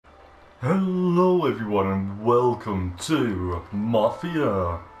Hello everyone and welcome to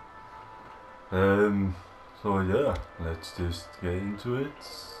Mafia. So yeah, let's just get into it.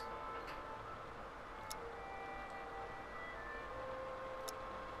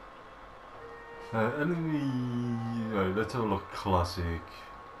 Right, let's have a look. Classic.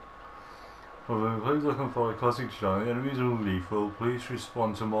 For the players looking for a classic shine, enemies are lethal. Please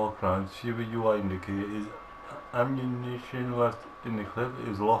respond to more crimes. Fewer UI indicators. Ammunition left in the clip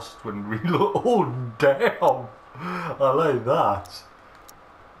is lost when reload. Oh damn! I like that.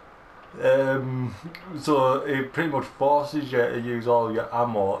 So it pretty much forces you to use all your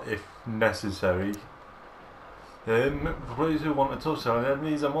ammo if necessary. For players who want to touch on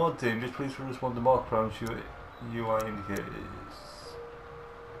enemies are more dangerous, please respond to more crimes. UI indicators.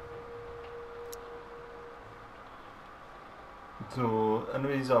 So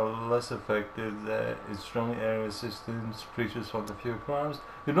enemies are less effective. There is strong area resistance. Please respond to few crimes.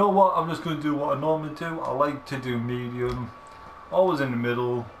 You know what? I'm just going to do what I normally do. I like to do medium. Always in the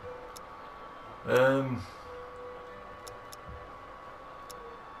middle. I'll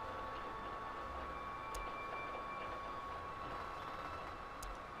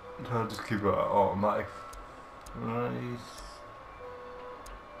just keep it automatic. Right.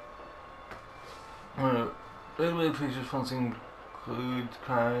 Railway police response include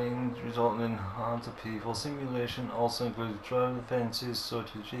crimes resulting in harm to people. Simulation also includes driving offences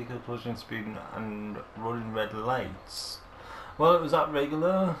such as vehicle collision, speeding and running red lights. Well, it was that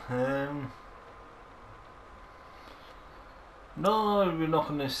regular. No, we're not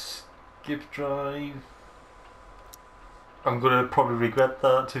going to skip drive. I'm going to probably regret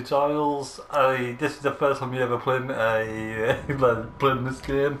that tutorials. This is the first time you ever playing playing this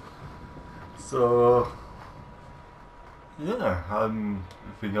game. So yeah, I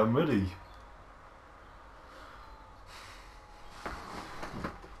think I'm ready.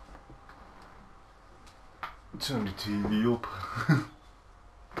 Turn the TV up.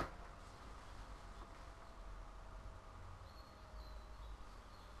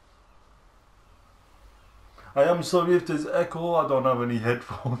 I am sorry if there's echo, I don't have any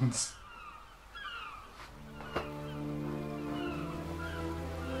headphones.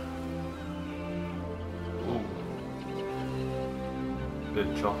 Oh.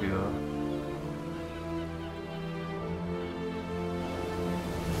 Bit choppy there.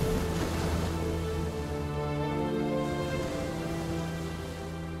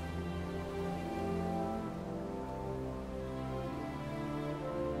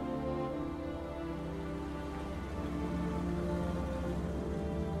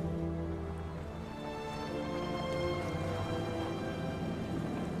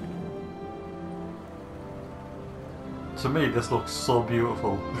 To me, this looks so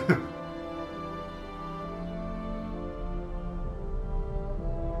beautiful.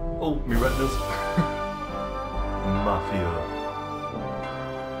 Oh, me retinas. Mafia.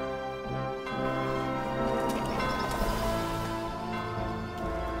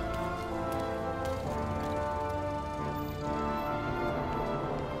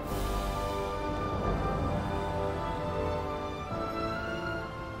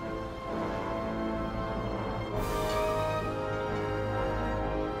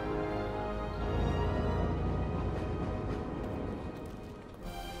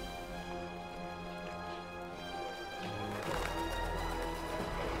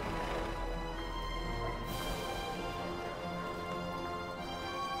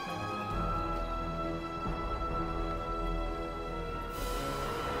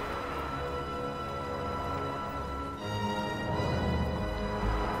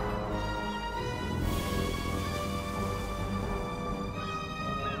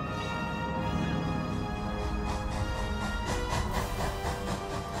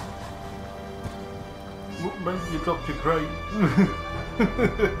 Maybe you dropped your crate.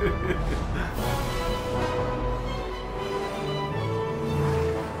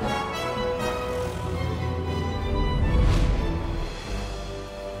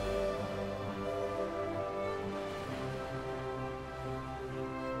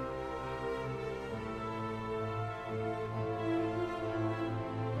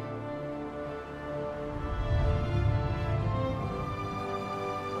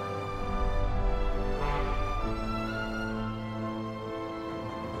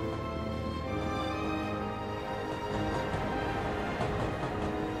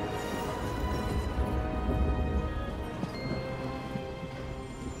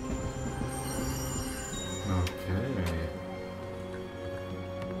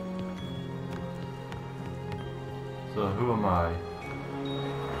 So who am I?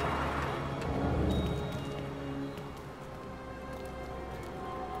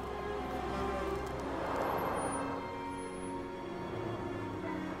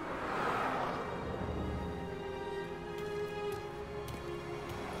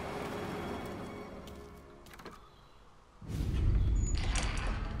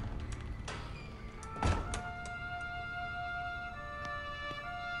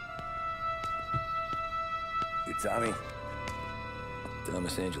 Tommy?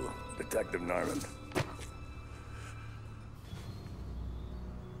 Thomas Angelo. Detective Norman.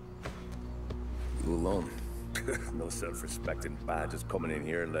 You alone? No self-respecting badges coming in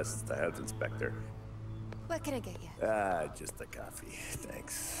here unless it's the health inspector. What can I get you? Just a coffee.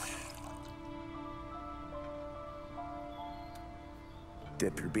 Thanks.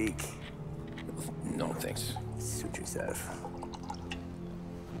 Dip your beak. No, thanks. Suit yourself.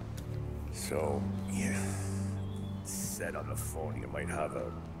 So, you said on the phone you might have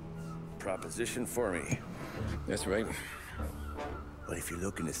a proposition for me. That's right. Well, if you're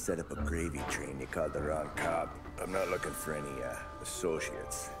looking to set up a gravy train, you called the wrong cop. I'm not looking for any,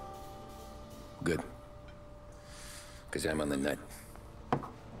 associates. Good. Because I'm on the nut.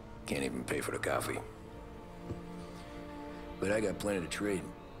 Can't even pay for the coffee. But I got plenty to trade.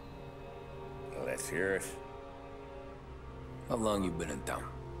 Well, let's hear it. How long you been in town?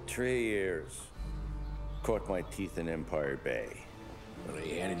 3 years. Caught my teeth in Empire Bay. Well,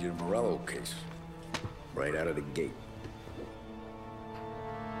 they handed you the Morello case. Right out of the gate.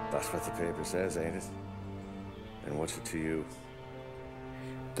 That's what the paper says, ain't it? And what's it to you?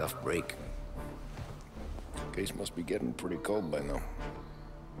 Tough break. Case must be getting pretty cold by now.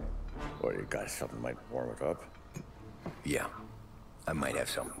 Or you got something might warm it up? Yeah, I might have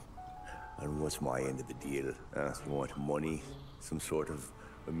something. And what's my end of the deal? You want money? Some sort of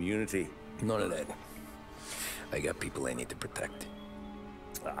immunity? None of that. I got people I need to protect.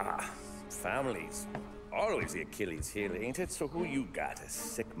 Families. Always the Achilles heel, ain't it? So who you got? A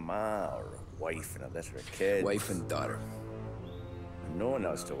sick ma or a wife and a litter of kids? Wife and daughter. No one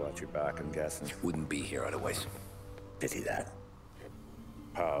else to watch your back, I'm guessing. Wouldn't be here otherwise. Pity that.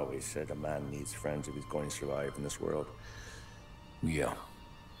 Pa always said a man needs friends if he's going to survive in this world. Yeah.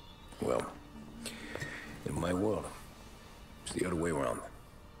 Well, in my world, it's the other way around.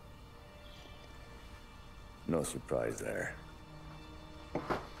 No surprise there.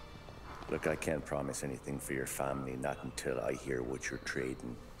 Look, I can't promise anything for your family, not until I hear what you're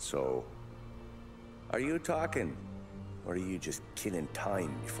trading. So, are you talking? Or are you just killing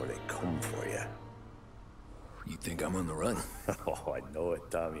time before they come for you? You think I'm on the run? Oh, I know it,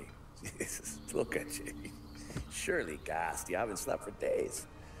 Tommy. Jesus, look at you. Surely gassed. You haven't slept for days.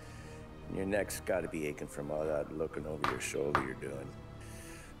 And your neck's got to be aching from all that looking over your shoulder you're doing.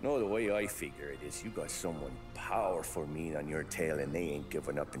 No, the way I figure it is you got someone powerful mean on your tail and they ain't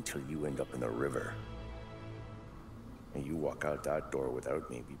giving up until you end up in the river. And you walk out that door without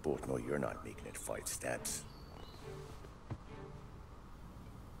me, we both know you're not making it 5 steps.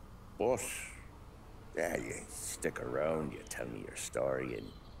 But, yeah, you stick around, you tell me your story, and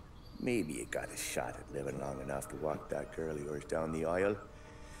maybe you got a shot at living long enough to walk that girl of yours down the aisle.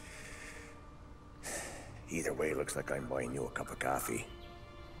 Either way, looks like I'm buying you a cup of coffee.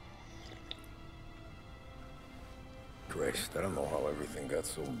 Christ, I don't know how everything got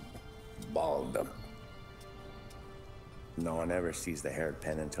so balled up. No one ever sees the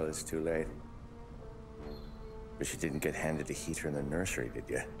hairpin until it's too late. But you didn't get handed a heater in the nursery, did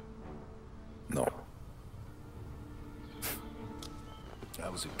you? No. I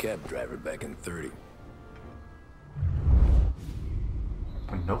was a cab driver back in 30.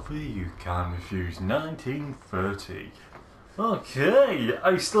 Enough of you can refuse 1930. Okay,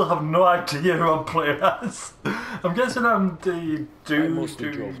 I still have no idea who I'm playing as. I'm guessing I'm the dude. I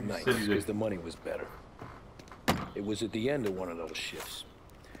mostly drove nights because the money was better. It was at the end of one of those shifts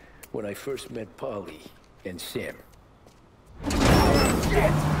when I first met Polly and Sam.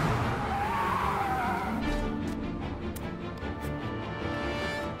 Shit!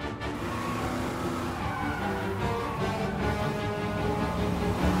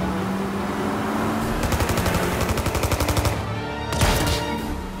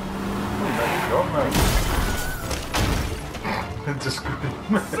 Just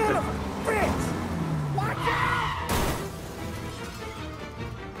Son of a bitch! Watch out!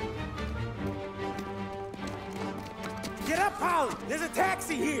 Get up, Polly! There's a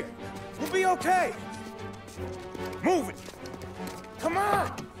taxi here! We'll be okay! Move it! Come on!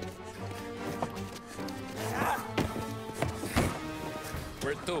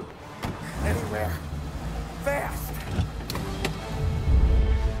 Where to? Anywhere. Fast!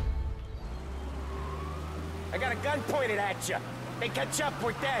 I got a gun pointed at you. They catch up,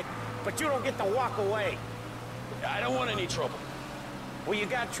 we're dead. But you don't get to walk away. I don't want any trouble. Well, you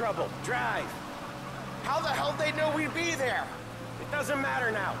got trouble. Drive. How the hell they know we'd be there? It doesn't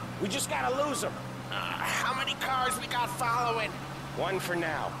matter now. We just gotta lose them. How many cars we got following? 1 for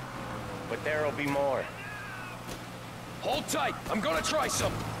now. But there'll be more. Hold tight. I'm gonna try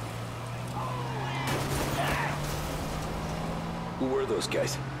something. Who were those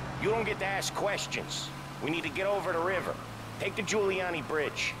guys? You don't get to ask questions. We need to get over the river. Take the Giuliani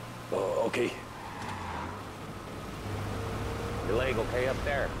Bridge. Oh, okay. Your leg okay up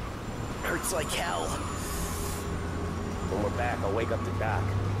there? Hurts like hell. When we're back, I'll wake up the doc.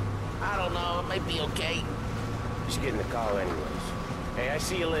 I don't know, it might be okay. Just get in the car anyways. Hey, I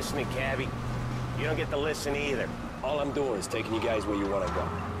see you listening, Cabby. You don't get to listen either. All I'm doing is taking you guys where you want to go.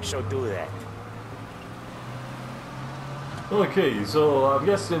 So do that. Okay, so I'm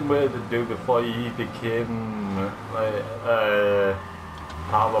guessing where the dude before he became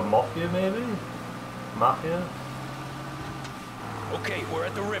part of Mafia, maybe? Mafia? Okay, we're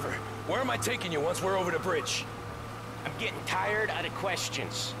at the river. Where am I taking you once we're over the bridge? I'm getting tired of the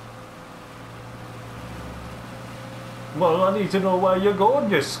questions. Well, I need to know where you're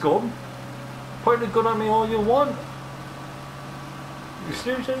going, you scum. Point a gun at me all you want.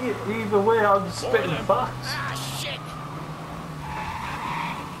 Seriously, either way, I'm spitting facts. Ah, shit!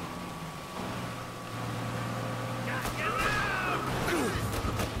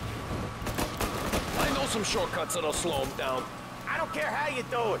 I know some shortcuts that'll slow him down. I don't care how you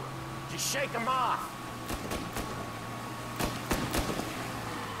do it. Just shake them off.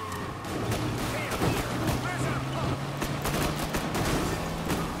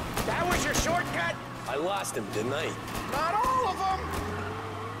 That was your shortcut? I lost him, didn't I? Not all of them.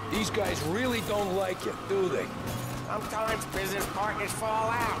 These guys really don't like you, do they? Sometimes business partners fall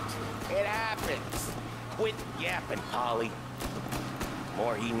out. It happens. Quit yapping, Polly.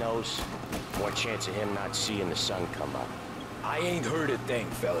 More he knows, more chance of him not seeing the sun come up. I ain't heard a thing,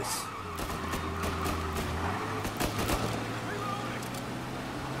 fellas.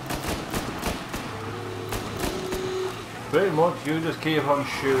 Pretty much, you just keep on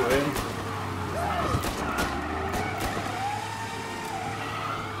shooting.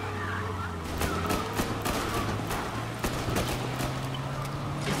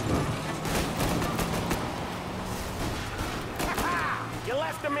 You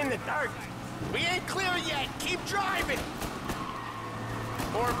left him in the dirt. We ain't clear yet. Keep driving.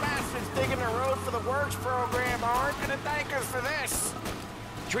 More bastards digging the road for the works program aren't gonna thank us for this.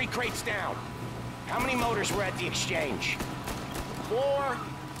 3 crates down. How many motors were at the exchange? 4,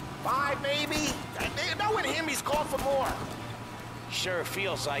 5 maybe. Knowing him, he's called for more. Sure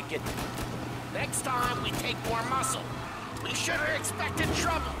feels like it. Next time, we take more muscle. We should have expected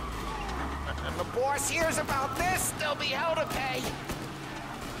trouble. If the boss hears about this, there'll be hell to pay.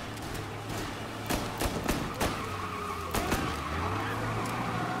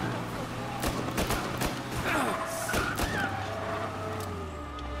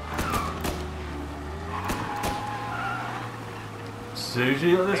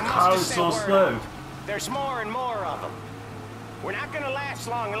 Seriously, this They must car have is sent so word slow. out. There's more and more of them. We're not gonna last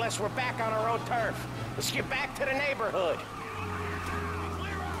long unless we're back on our own turf. Let's get back to the neighborhood.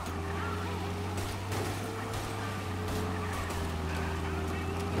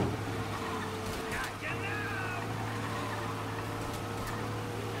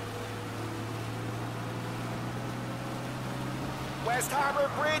 West Harbor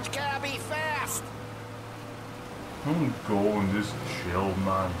Bridge, cabby, fast! I'm going, just chill,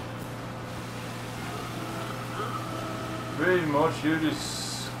 man. Pretty much, you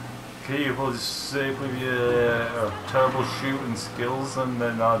just keep us safe with your terrible shooting skills, and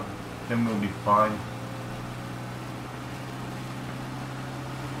then we'll be fine.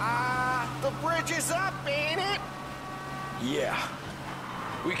 The bridge is up, ain't it? Yeah.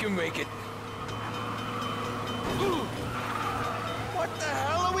 We can make it. What the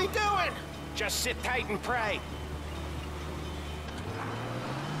hell are we doing? Just sit tight and pray.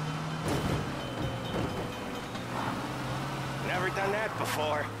 Never done that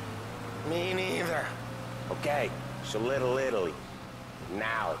before. Me neither. Okay, so Little Italy.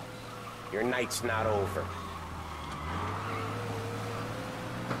 Now. Your night's not over.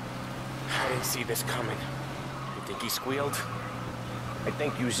 I didn't see this coming. You think he squealed? I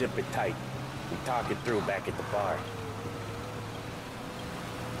think you zip it tight. We talk it through back at the bar.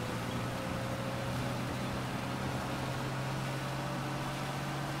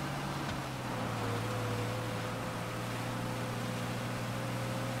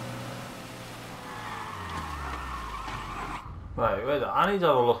 Right, wait, I need to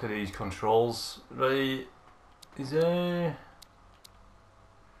have a look at these controls. Right, is there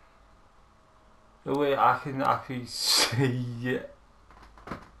a way I can actually see it?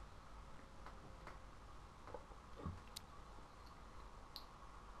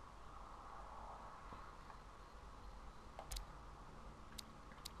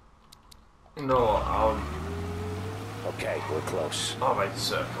 No, Okay, we're close. Alright,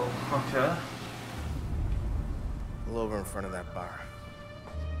 circle. Okay. Pull over in front of that bar.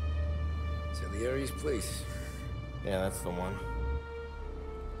 Salieri's place. Yeah, that's the one.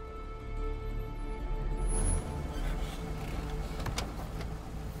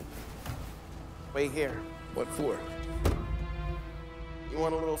 Wait here. What for? You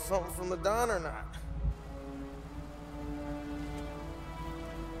want a little something from the Don or not?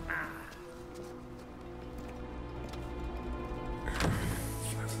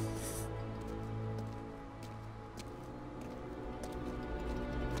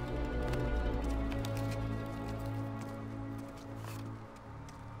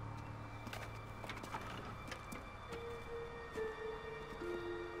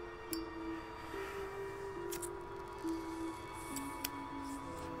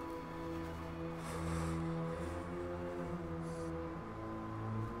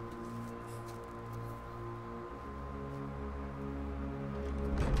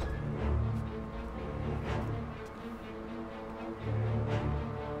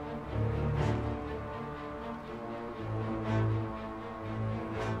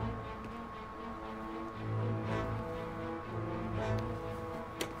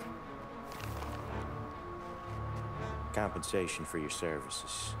 Compensation for your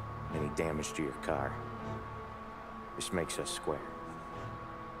services. Any damage to your car. This makes us square.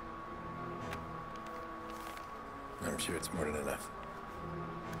 I'm sure it's more than enough.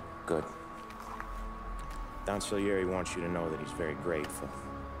 Good. Don Salieri wants you to know that he's very grateful.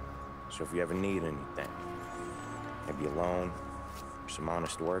 So if you ever need anything, maybe a loan, or some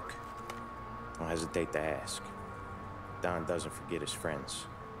honest work, don't hesitate to ask. Don doesn't forget his friends.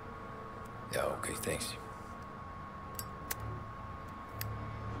 Yeah, okay, thanks.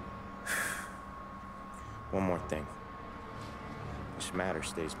 One more thing. This matter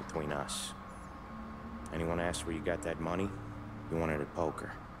stays between us. Anyone asks where you got that money, you want it at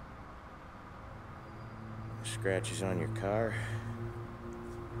poker. Scratches on your car,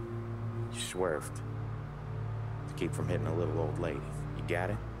 you swerved. To keep from hitting a little old lady. You got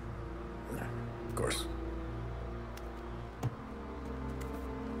it? Yeah, of course.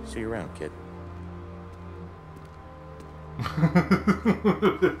 See you around, kid.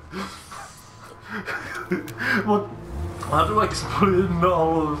 What? How do I explain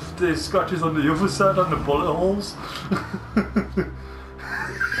all of the scratches on the other side and the bullet holes? When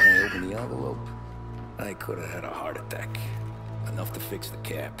I opened the envelope, I could have had a heart attack. Enough to fix the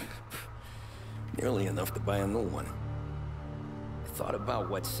cap. Nearly enough to buy a new one. I thought about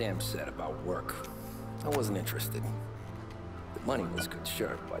what Sam said about work. I wasn't interested. The money was good,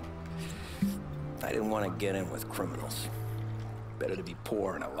 sure, but I didn't want to get in with criminals. Better to be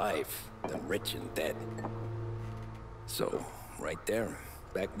poor and alive than rich and dead. So, right there,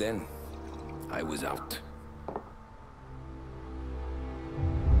 back then, I was out.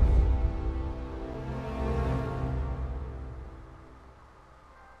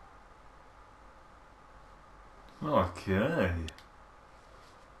 Okay.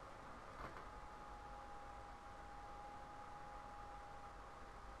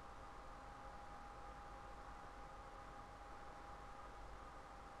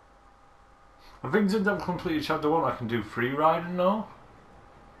 I think since I've completed chapter 1, I can do free riding now.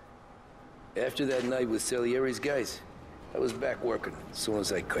 After that night with Salieri's guys, I was back working as soon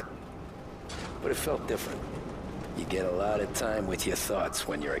as I could. But it felt different. You get a lot of time with your thoughts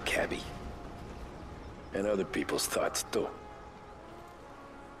when you're a cabbie. And other people's thoughts, too.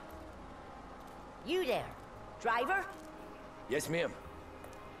 You there, driver? Yes, ma'am.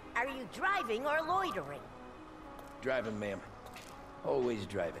 Are you driving or loitering? Driving, ma'am. Always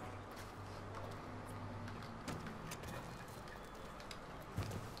driving.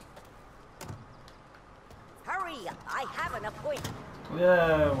 Hurry, I have an appointment.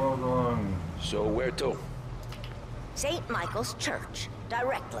 Yeah, well done. So where to? St. Michael's Church,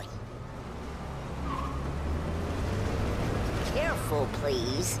 directly. Careful,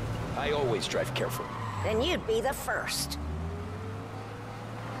 please. I always drive careful. Then you'd be the first.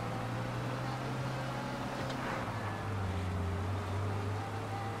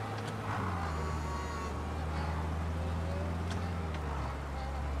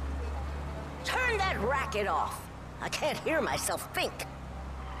 Turn that racket off. I can't hear myself think.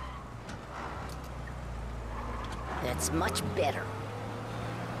 That's much better.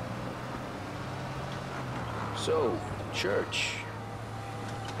 So, church.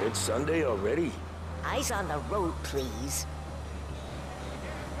 It's Sunday already? Eyes on the road, please.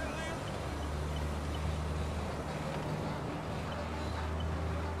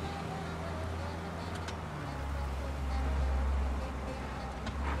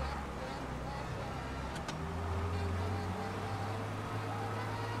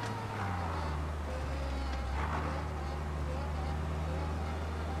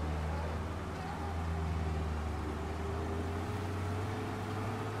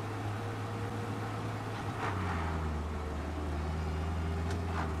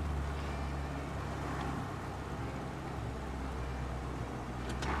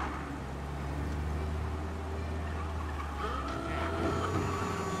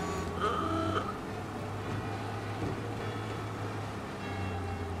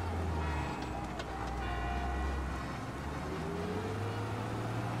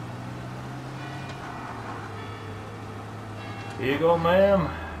 Here you go, ma'am.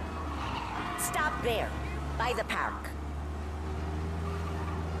 Stop there, by the park.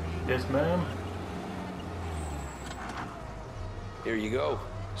 Yes, ma'am. Here you go.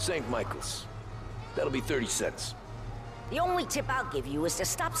 St. Michael's. That'll be 30 cents. The only tip I'll give you is to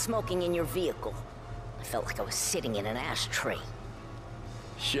stop smoking in your vehicle. I felt like I was sitting in an ashtray.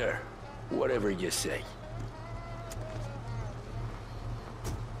 Sure. Whatever you say.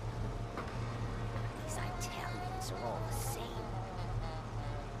 These Italians are all the same.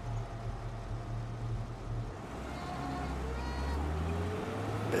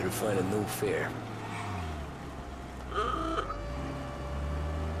 Better find a new fare.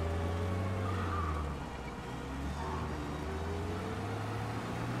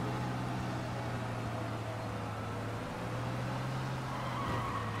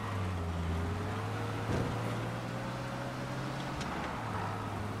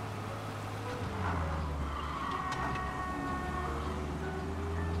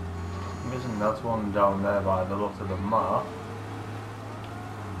 Isn't that one down there by the look of the map?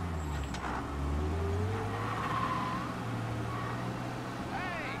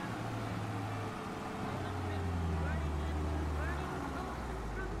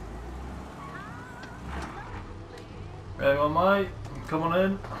 There you go, mate. Come on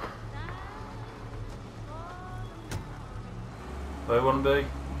in. Where you want to be?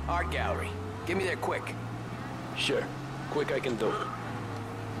 Art gallery. Get me there quick. Sure. Quick I can do.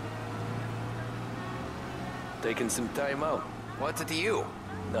 Taking some time out. What's it to you?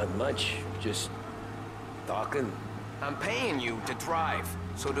 Not much. Just talking. I'm paying you to drive,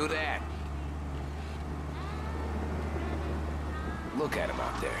 so do that. Look at him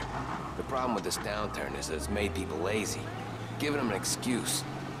out there. The problem with this downturn is that it's made people lazy. Giving them an excuse.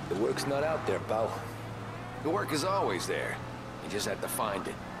 The work's not out there, pal. The work is always there. You just have to find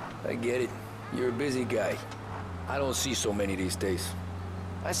it. I get it. You're a busy guy. I don't see so many these days.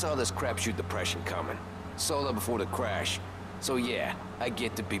 I saw this crapshoot depression coming. Sold before the crash. So yeah, I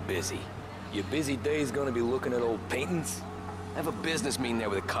get to be busy. Your busy day's gonna be looking at old paintings? I have a business meeting there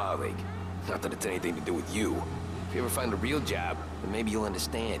with a colleague. Not that it's anything to do with you. If you ever find a real job, then maybe you'll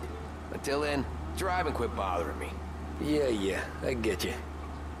understand. Until then, drive and quit bothering me. Yeah, I get you.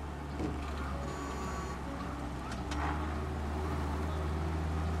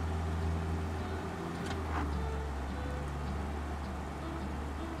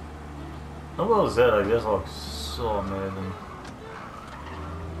 How well is that? I guess like so amazing.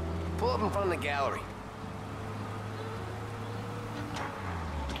 Pull up in front of the gallery.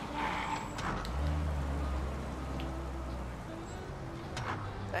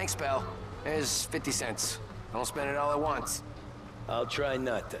 Thanks, pal. There's 50 cents. Don't spend it all at once. I'll try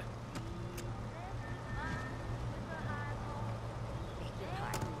not to.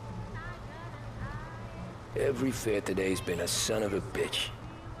 Every fare today's been a son of a bitch.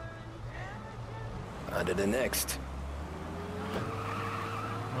 On to the next.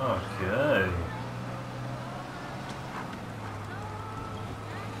 Okay.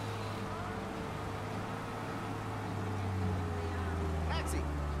 Taxi.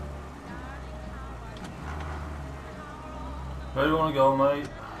 Where do you want to go, mate?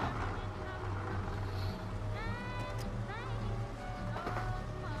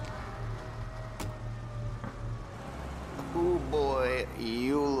 Ooh boy,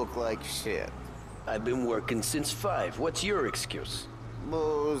 you look like shit. I've been working since 5. What's your excuse?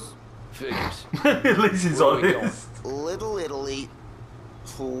 Booze. Figures. At least he's Where are we honest. Little Italy,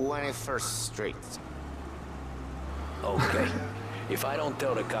 21st Street. Okay. If I don't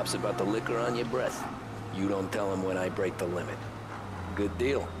tell the cops about the liquor on your breath, you don't tell them when I break the limit. Good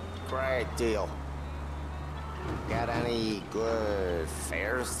deal. Great deal. Got any good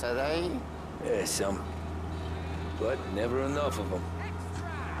fares today? Yeah, some. But never enough of them.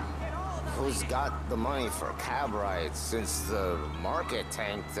 Who's got the money for cab rides since the market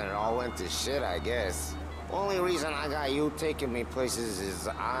tanked and it all went to shit, I guess? Only reason I got you taking me places is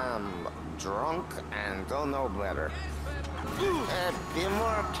I'm drunk and don't know better. Be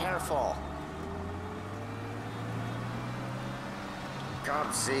more careful.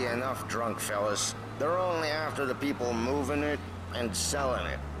 Cops see enough drunk fellas. They're only after the people moving it and selling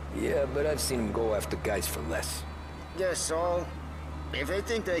it. Yeah, but I've seen them go after guys for less. Guess so. If they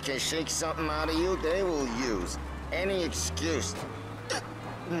think they can shake something out of you, they will use any excuse.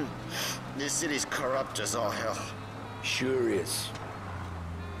 This city's corrupt as all hell. Sure is.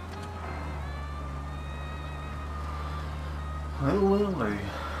 Oh, Lily.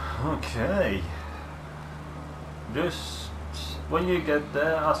 Okay. Just when you get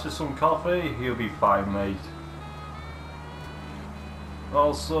there, ask for some coffee. You'll be fine, mate.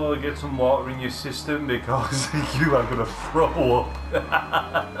 Also, get some water in your system because you are gonna throw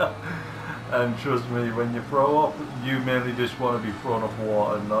up. And trust me, when you throw up, you mainly just want to be thrown off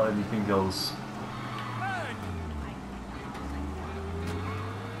water, not anything else.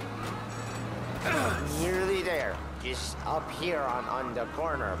 Nearly there. Just up here on the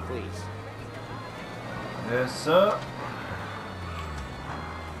corner, please. Yes, sir.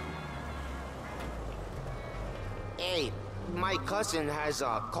 Hey, my cousin has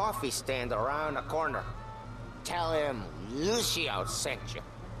a coffee stand around the corner. Tell him Lucio sent you.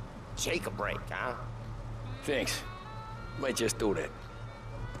 Take a break, huh? Thanks. Might just do that.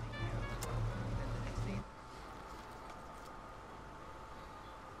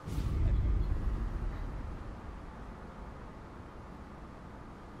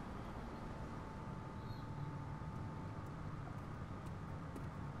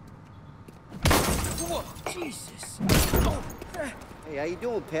 Whoa, Jesus. Hey, how you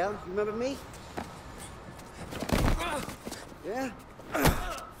doing, pal? You remember me? Yeah?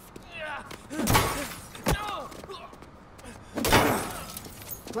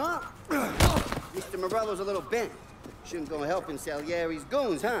 Huh? Mr. Morello's a little bent. Shouldn't go helping Salieri's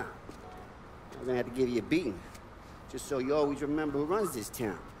goons, huh? I'm gonna have to give you a beating. Just so you always remember who runs this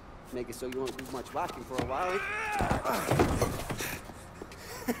town. Make it so you won't do much rocking for a while.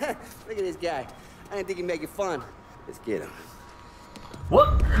 Look at this guy. I didn't think he'd make it fun. Let's get him.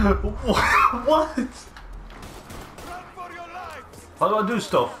 What? What? How do I do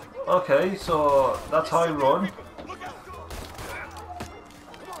stuff? Okay, so that's how I run.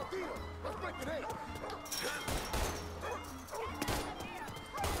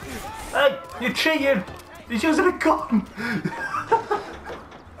 Hey, you're cheating! He's using a gun!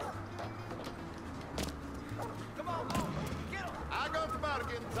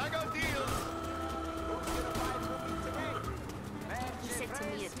 He said to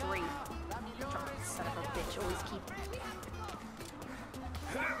me at 3. Son of a bitch, always keep...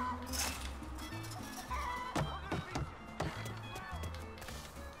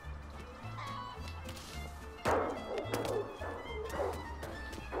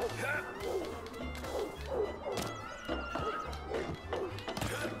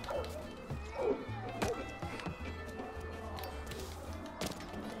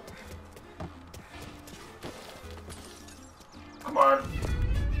 Come on!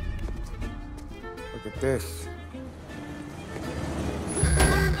 Look at this.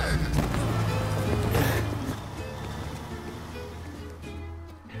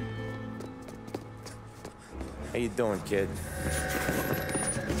 How you doing, kid?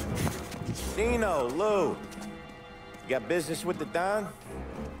 Dino, Lou. You got business with the Don?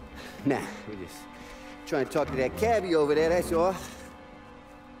 Nah, we're just trying to talk to that cabbie over there, that's all.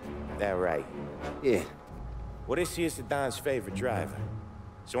 That right. Yeah. Well, this here's the Don's favorite driver.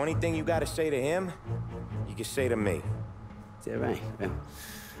 So anything you gotta say to him, you can say to me. Is that right? Well,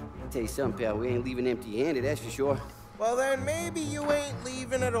 I'll tell you something, pal. We ain't leaving empty-handed, that's for sure. Well, then maybe you ain't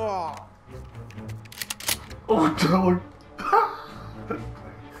leaving at all. Oh, don't!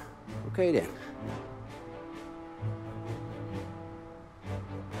 Okay, then.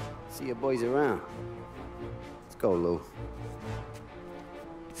 See your boys around. Let's go, Lou.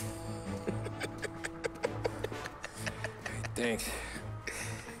 Thanks.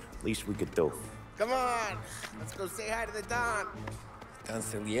 Least we could do. Come on, let's go say hi to the Don. Don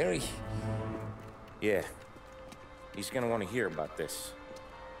Salieri? Yeah. He's gonna want to hear about this.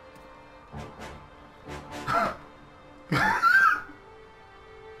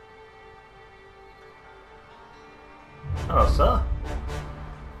 Hello, sir.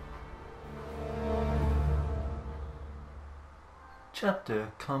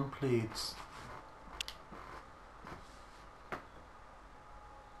 Chapter completes.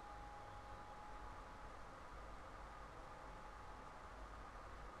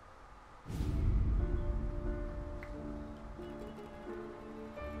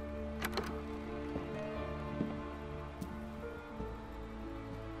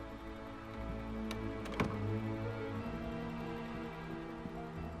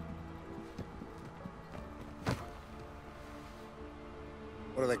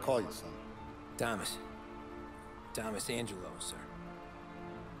 What do they call you, son? Thomas. Thomas Angelo, sir.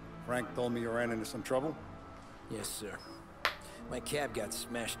 Frank told me you ran into some trouble? Yes, sir. My cab got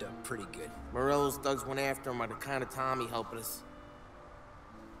smashed up pretty good. Morello's thugs went after him by the kind of Tommy helping us.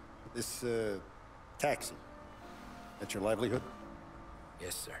 This, taxi. That's your livelihood?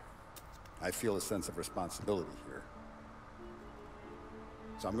 Yes, sir. I feel a sense of responsibility here.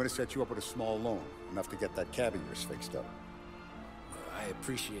 So I'm gonna set you up with a small loan, enough to get that cab of yours fixed up. I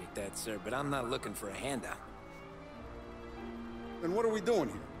appreciate that, sir, but I'm not looking for a handout. Then what are we doing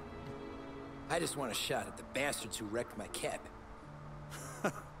here? I just want a shot at the bastards who wrecked my cab.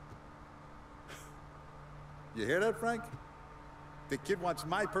 You hear that, Frank? The kid wants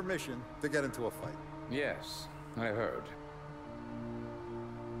my permission to get into a fight. Yes, I heard.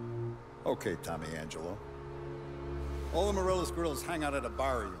 Okay, Tommy Angelo. All the Morello's girls hang out at a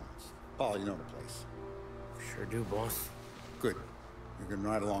bar he owns. Paul, you know the place. Sure do, boss. Good. You can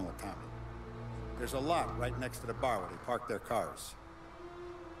ride along with Tommy. There's a lot right next to the bar where they park their cars.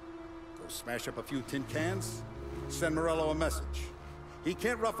 Go smash up a few tin cans, send Morello a message. He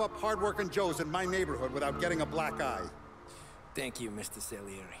can't rough up hard-working Joes in my neighborhood without getting a black eye. Thank you, Mr.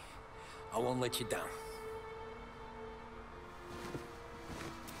 Salieri. I won't let you down.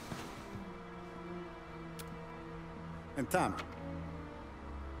 And Tommy,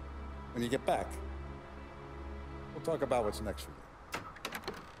 when you get back, we'll talk about what's next for you.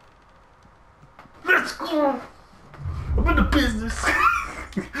 Let's go! I'm in the business!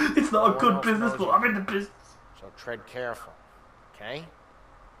 It's not a good business, but I'm in the business. So tread careful, okay?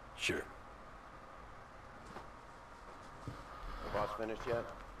 Sure. The boss finished yet?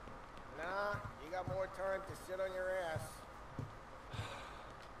 Nah, you got more time to sit on your ass.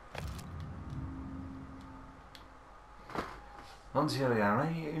 Monticelli, I'm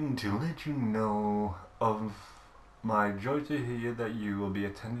writing to let you know of my joy to hear that you will be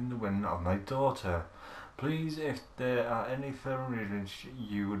attending the wedding of my daughter. Please, if there are any further reasons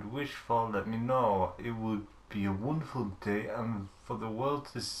you would wish for, let me know. It would be a wonderful day and for the world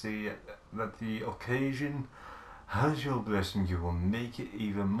to see that the occasion has your blessing. You will make it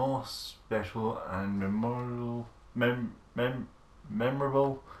even more special and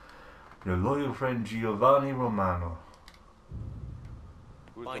memorable. Your loyal friend Giovanni Romano.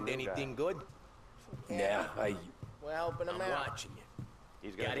 Find anything good? Yeah, Well, open him I'm out. watching you.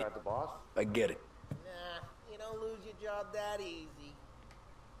 He's gonna drive the boss? I get it. Nah, you don't lose your job that easy.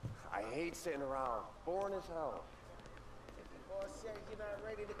 I hate sitting around. Boring as hell. Boss says you're not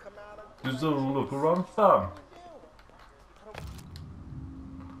ready to come out of... Just a look around, fam.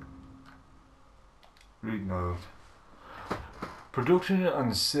 Read note. Production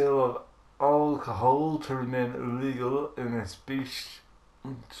and sale of alcohol to remain illegal in a speech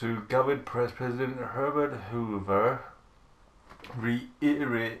to Gathered Press President Herbert Hoover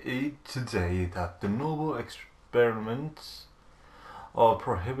reiterated today that the noble experiments of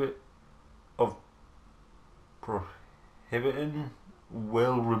prohibiting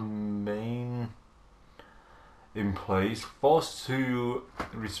will remain in place. Forced to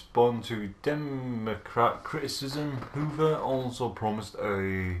respond to Democrat criticism, Hoover also promised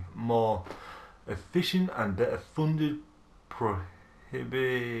a more efficient and better funded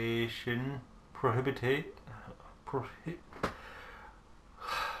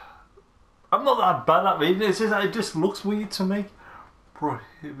I'm not that bad at reading it. It just looks weird to me.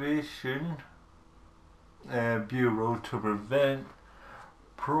 Prohibition Bureau to prevent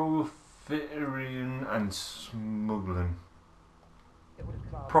profiteering and smuggling.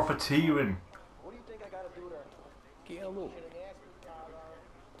 Profiteering. What do you think I gotta do to... Chielo.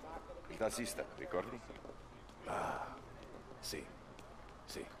 Il tassista, ricordi? Ah, sì.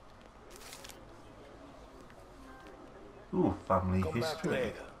 Sì. Ooh, family Come back history.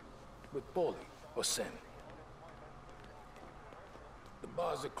 later. With Paulie or Sam. The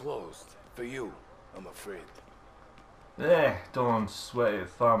bars are closed. For you, I'm afraid. Don't sweat it,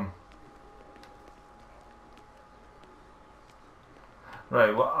 fam.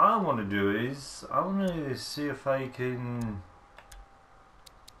 Right, what I want to do is, I want to see if I can...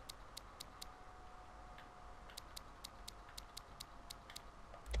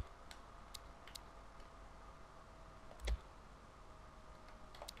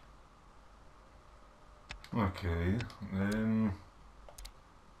 Okay,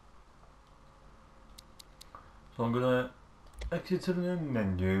 so I'm gonna exit to the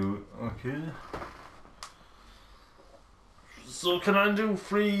menu, okay. So can I do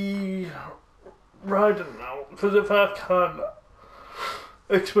free riding now? Because if I can,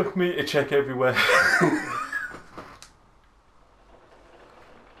 expect me to check everywhere.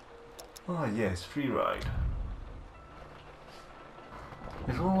 Oh yes, free ride.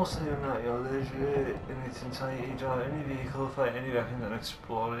 It's almost saying that you're leisure in its entirety, drive any vehicle, fight any weapon and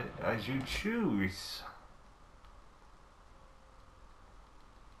explore it as you choose.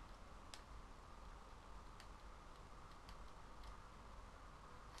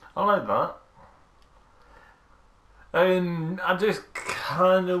 I like that. And I just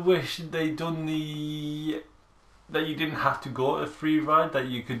kind of wish they'd done that you didn't have to go to free ride, that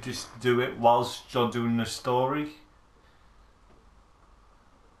you could just do it whilst you're doing the story.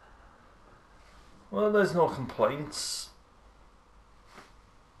 Well, there's no complaints.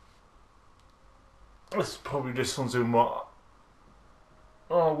 That's probably just something what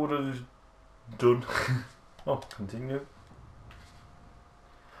I would have done. Oh, continue.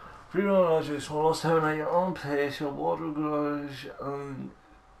 Freelance logics will terminate your own pace, your water garage and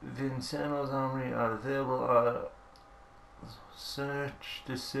Vincenzo's armory are available at search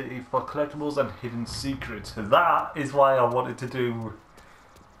the city for collectibles and hidden secrets. That is why I wanted to do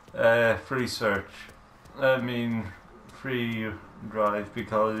free search. I mean free drive,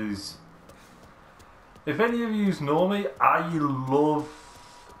 because if any of you know me, I love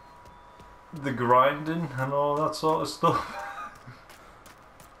the grinding and all that sort of stuff.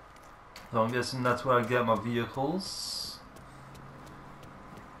 So I'm guessing that's where I get my vehicles.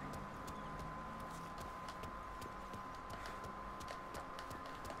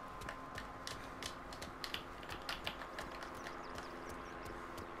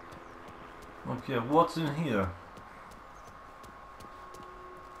 Okay, what's in here?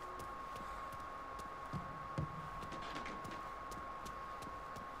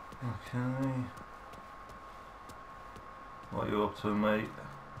 Okay. What are you up to, mate?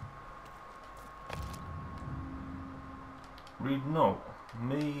 Read note.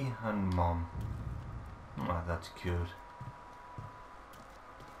 Me and Mom. Ah, that's cute.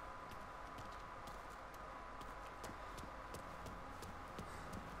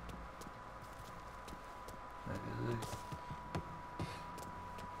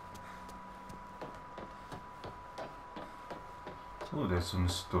 Oh, there's some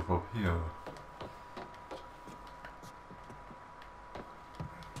stuff up here.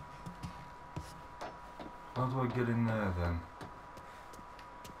 How do I get in there then?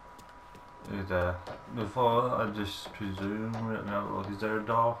 There. Before I just presume right now, look, is there a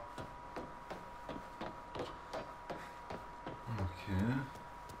door? Okay.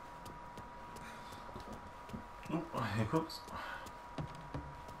 Oh, hiccups.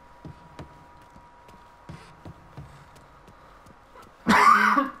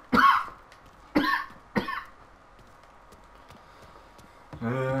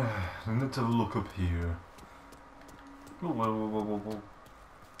 Let's have a look up here. Oh, whoa.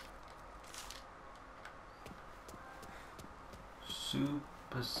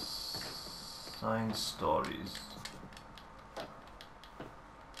 Super science stories.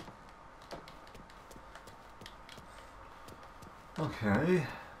 Okay.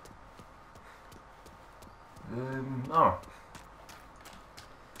 Oh.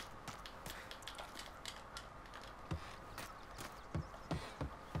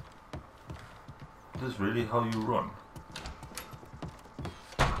 This is really how you run.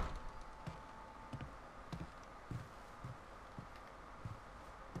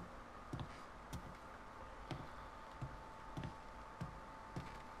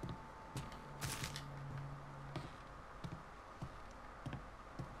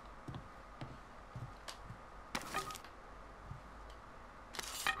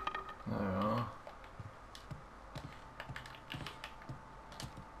 There we are.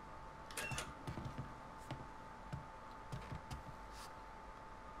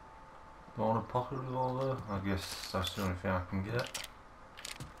 Don't want a pocket revolver? I guess that's the only thing I can get.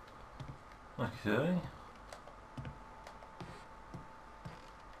 Okay.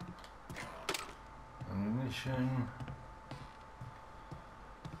 Ammunition.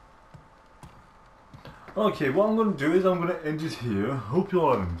 Okay, what I'm going to do is I'm going to end it here. Hope you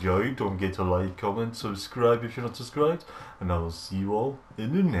all enjoyed. Don't forget to like, comment, subscribe if you're not subscribed. And I will see you all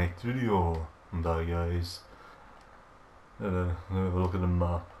in the next video. Bye guys. Let me have a look at the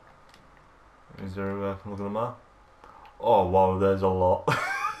map. Is there a way I can look at the map? Oh wow, there's a lot.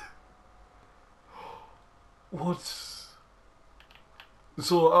 What?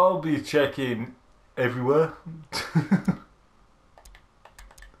 So I'll be checking everywhere.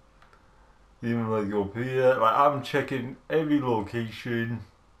 Even like up here, like I'm checking every location.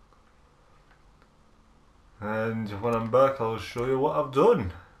 And when I'm back I'll show you what I've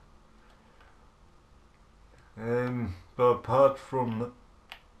done. But apart from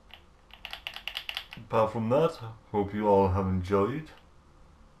that, hope you all have enjoyed.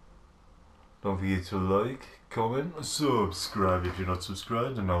 Don't forget to like, comment, subscribe if you're not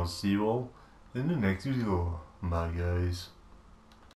subscribed, and I'll see you all in the next video. Bye guys.